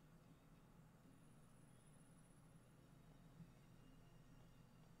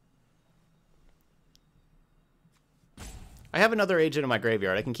 I have another agent in my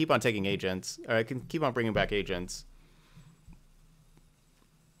graveyard. I can keep on taking agents. Or I can keep on bringing back agents.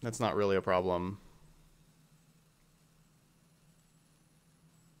 That's not really a problem.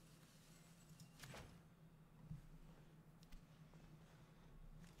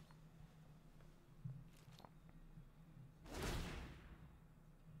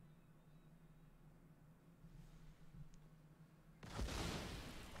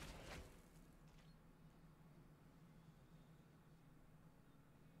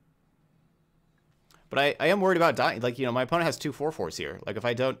 But I am worried about dying. Like, you know, my opponent has 2 4/4s here. Like, if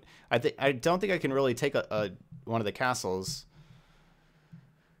I don't... I don't think I can really take one of the castles.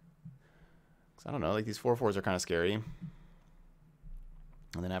 'Cause I don't know. Like, these 4/4s are kind of scary.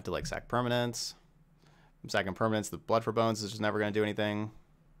 And then I have to, like, sack permanents. I'm sacking permanents. The Blood for Bones is just never going to do anything.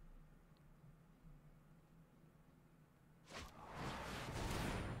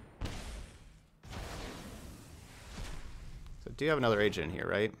 So I do have another agent here,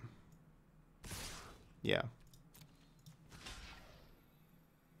 right? Yeah.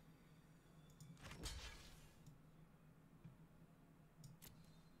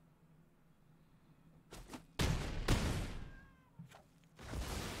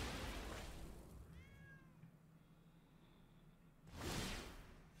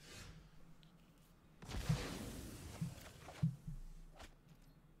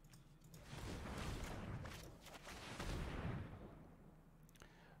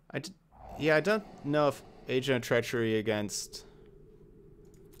 Yeah, I don't know if Agent of Treachery against...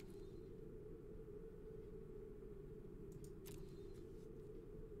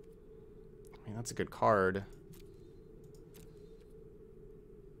 I mean, that's a good card.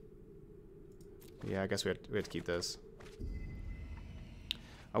 Yeah, I guess we have to keep this.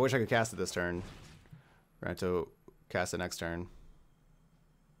 I wish I could cast it this turn. We're going to have to cast it next turn.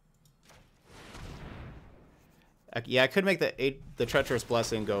 Yeah, I could make the Treacherous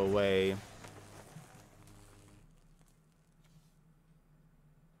Blessing go away.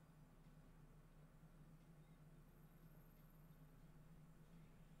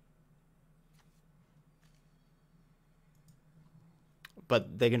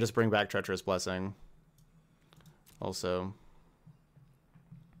 But they can just bring back Treacherous Blessing. Also.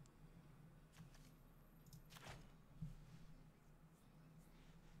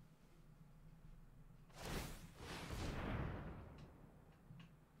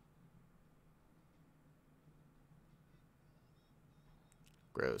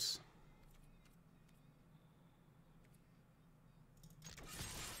 Gross.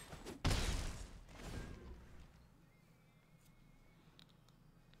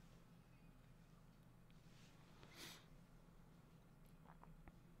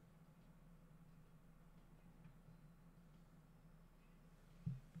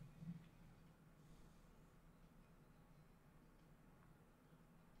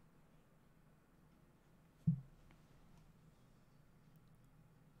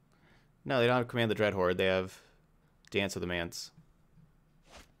 No, they don't have Command the Dread Horde. They have Dance of the Mance.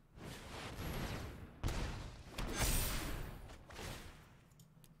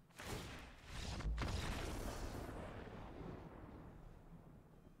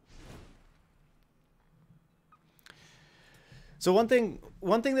 So one thing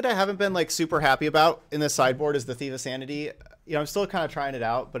that I haven't been like super happy about in this sideboard is the Thief of Sanity. You know, I'm still kind of trying it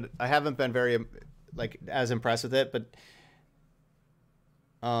out, but I haven't been very like as impressed with it. But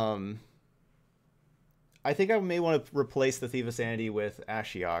I think I may want to replace the Thief of Sanity with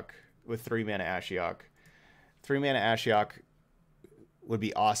Ashiok, with 3-mana Ashiok. 3-mana Ashiok would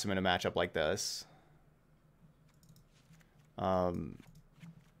be awesome in a matchup like this.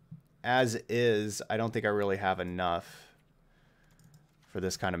 As is, I don't think I really have enough for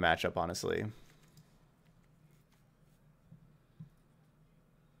this kind of matchup, honestly.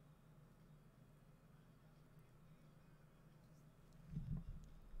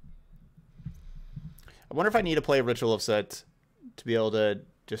 I wonder if I need to play Ritual of Set to be able to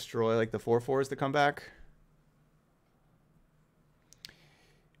destroy like the 4/4s that come back.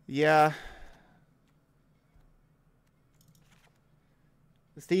 Yeah.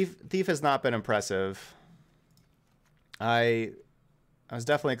 Thief has not been impressive. I was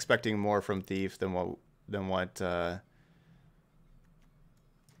definitely expecting more from Thief than what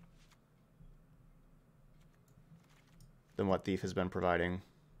Thief has been providing.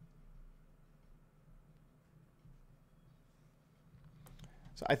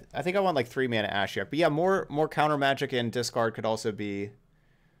 So I think I want like 3 mana Ashiok. But yeah, more counter magic and discard could also be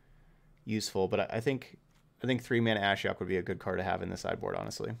useful. But I think 3 mana Ashiok would be a good card to have in the sideboard,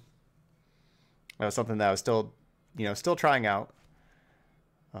 honestly. That was something that I was still, still trying out.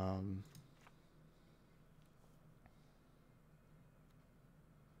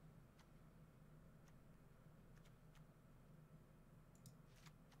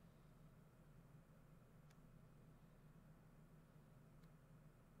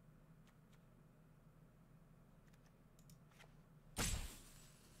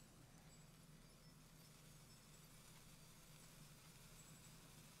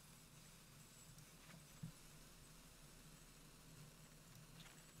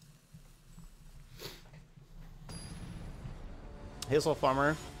 Hazel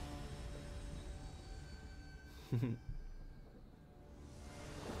Farmer.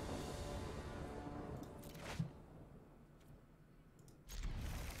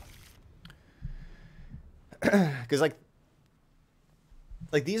 Because like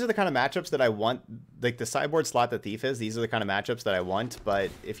these are the kind of matchups that I want. Like the sideboard slot that Thief is, these are the kind of matchups that I want.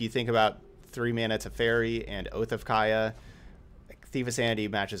 But if you think about 3 mana to Fairy and Oath of Kaya, like Thief of Sanity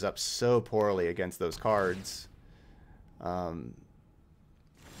matches up so poorly against those cards.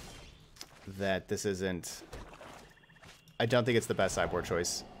 That this isn't... I don't think it's the best sideboard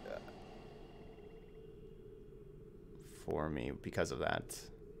choice for me because of that.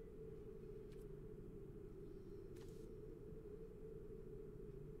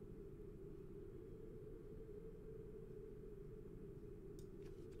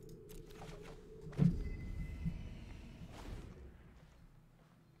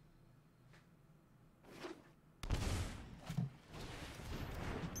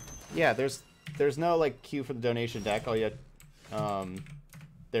 Yeah, there's no like queue for the donation deck. All you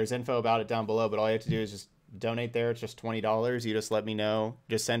there's info about it down below, but all you have to do is just donate there. It's just $20. You just let me know.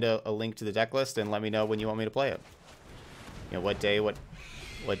 Just send a link to the deck list and let me know when you want me to play it. What day, what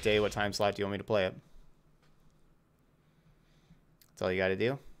time slot do you want me to play it? That's all you got to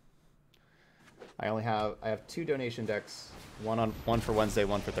do. I have 2 donation decks, one for Wednesday,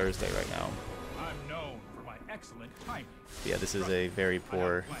 one for Thursday right now. I'm known for my excellent timing. Yeah, this is a very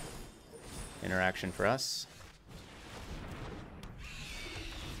poor interaction for us.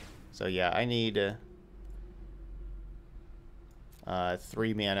 So yeah, I need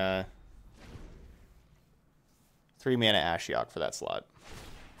 3 mana Ashiok for that slot.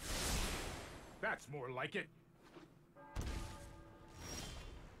 That's more like it.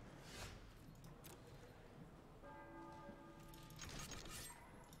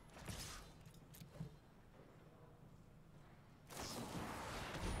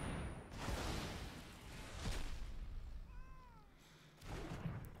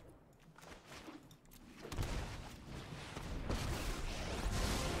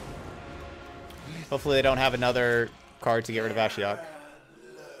 Hopefully they don't have another card to get rid of Ashiok.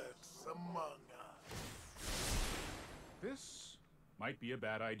 This might be a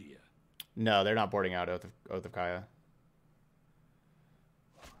bad idea. No, they're not boarding out Oath of Kaya.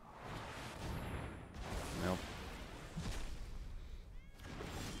 Nope.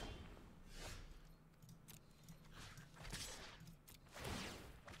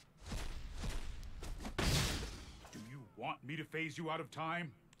 Do you want me to phase you out of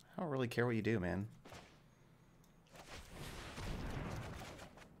time? I don't really care what you do, man.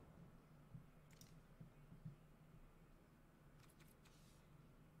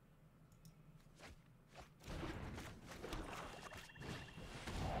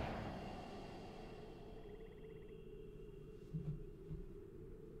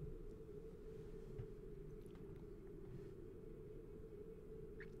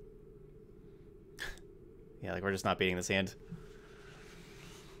 Yeah, like we're just not beating this hand.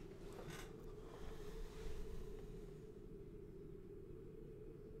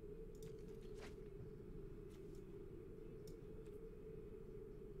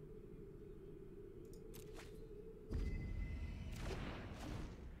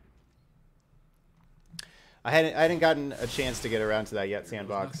 I hadn't gotten a chance to get around to that yet,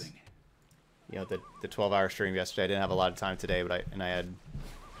 Sandbox. The 12-hour stream yesterday. I didn't have a lot of time today, but I had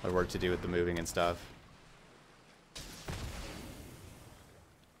work to do with the moving and stuff.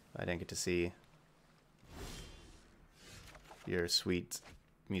 I didn't get to see your sweet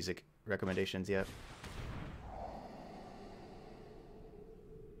music recommendations yet.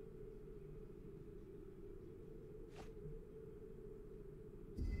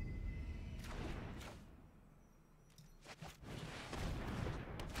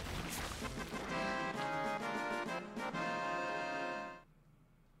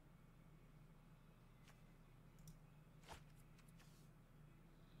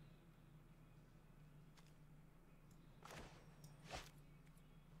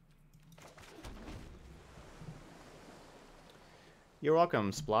 You're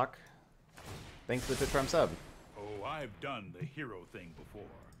welcome, Splock. Thanks for the Twitch Prime sub. Oh, I've done the hero thing before.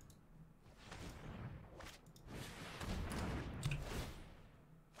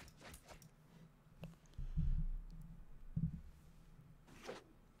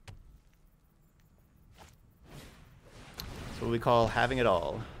 That's what we call having it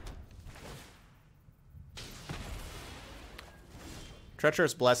all.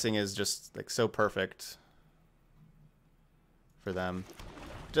 Treacherous Blessing is just like so perfect for them.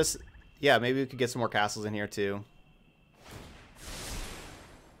 Just, yeah, maybe we could get some more castles in here too.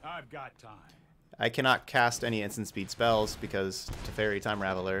 I've got time. I cannot cast any instant speed spells because Teferi Time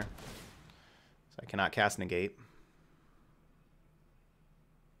Raveler. So I cannot cast Negate.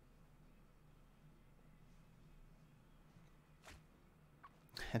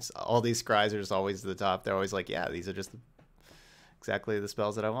 It's, all these scries are just always at the top. They're always like, yeah, these are just exactly the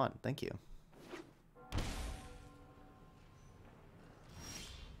spells that I want. Thank you.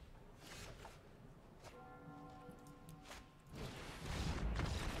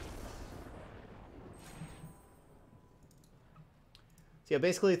 So yeah,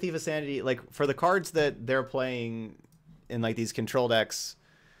 basically Thief of Sanity, like for the cards that they're playing in like these control decks,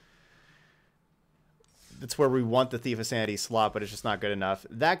 that's where we want the Thief of Sanity slot, but it's just not good enough.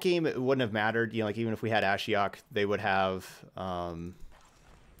 That game, it wouldn't have mattered. You know, like even if we had Ashiok, they would have,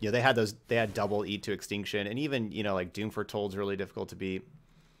 you know, they had double Eat to Extinction, and even, you know, like Doom Foretold's really difficult to beat.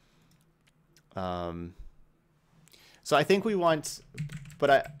 So I think we want,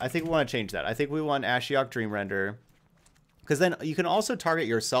 but I think we want to change that. I think we want Ashiok Dream Render, because then you can also target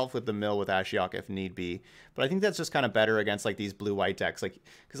yourself with the mill with Ashiok if need be. But I think that's just kind of better against like these blue-white decks, like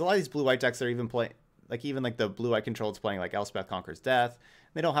because a lot of these blue-white decks are even playing. Like, even, like, the blue-white control's playing, like, Elspeth Conquers Death.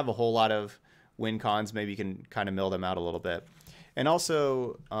 They don't have a whole lot of win cons. Maybe you can kind of mill them out a little bit. And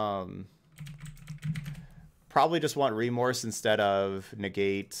also, probably just want Remorse instead of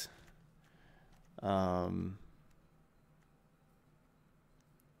Negate. And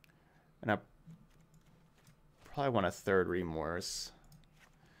I probably want a third Remorse.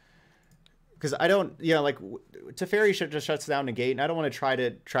 Because I don't, you know, like, Teferi just shuts down Negate, and I don't want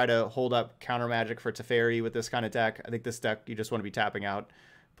to try to hold up counter magic for Teferi with this kind of deck. I think this deck, you just want to be tapping out,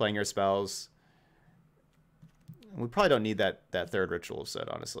 playing your spells. We probably don't need that third ritual set,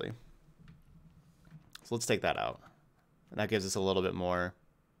 honestly. So let's take that out. And that gives us a little bit more.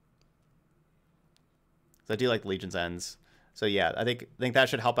 So I do like Legion's Ends. So yeah, I think that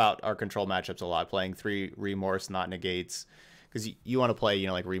should help out our control matchups a lot, playing 3 Remorse, not Negates. Because you want to play, you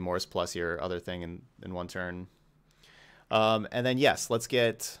know, like Remorse plus your other thing in one turn. And then, yes, let's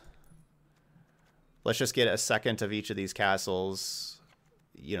just get a second of each of these castles.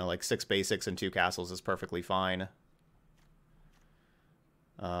 You know, like 6 basics and 2 castles is perfectly fine.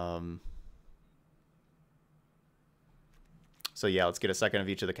 So yeah, let's get a second of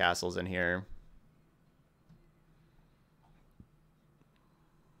each of the castles in here.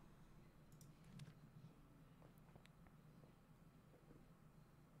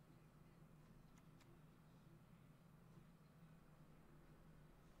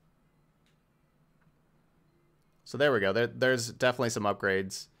 So there we go. There's definitely some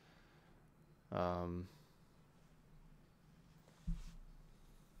upgrades.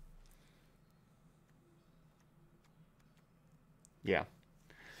 Yeah.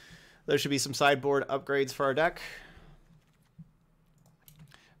 There should be some sideboard upgrades for our deck.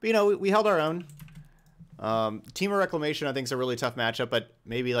 But, you know, we held our own. Team of Reclamation, I think, is a really tough matchup, but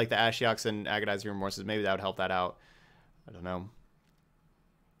maybe like the Ashioks and Agonizing Remorses, maybe that would help that out. I don't know.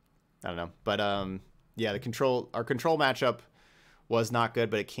 But, yeah, our control matchup was not good,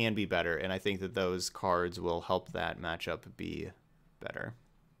 but it can be better, and I think that those cards will help that matchup be better.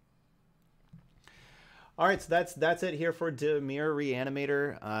 All right, so that's it here for Dimir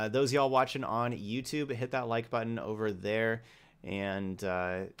Reanimator. Those of y'all watching on YouTube, hit that like button over there, and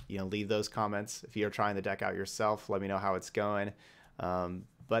you know, leave those comments if you're trying the deck out yourself. Let me know how it's going.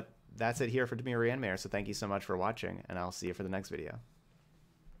 But that's it here for Dimir Reanimator. So thank you so much for watching, and I'll see you for the next video.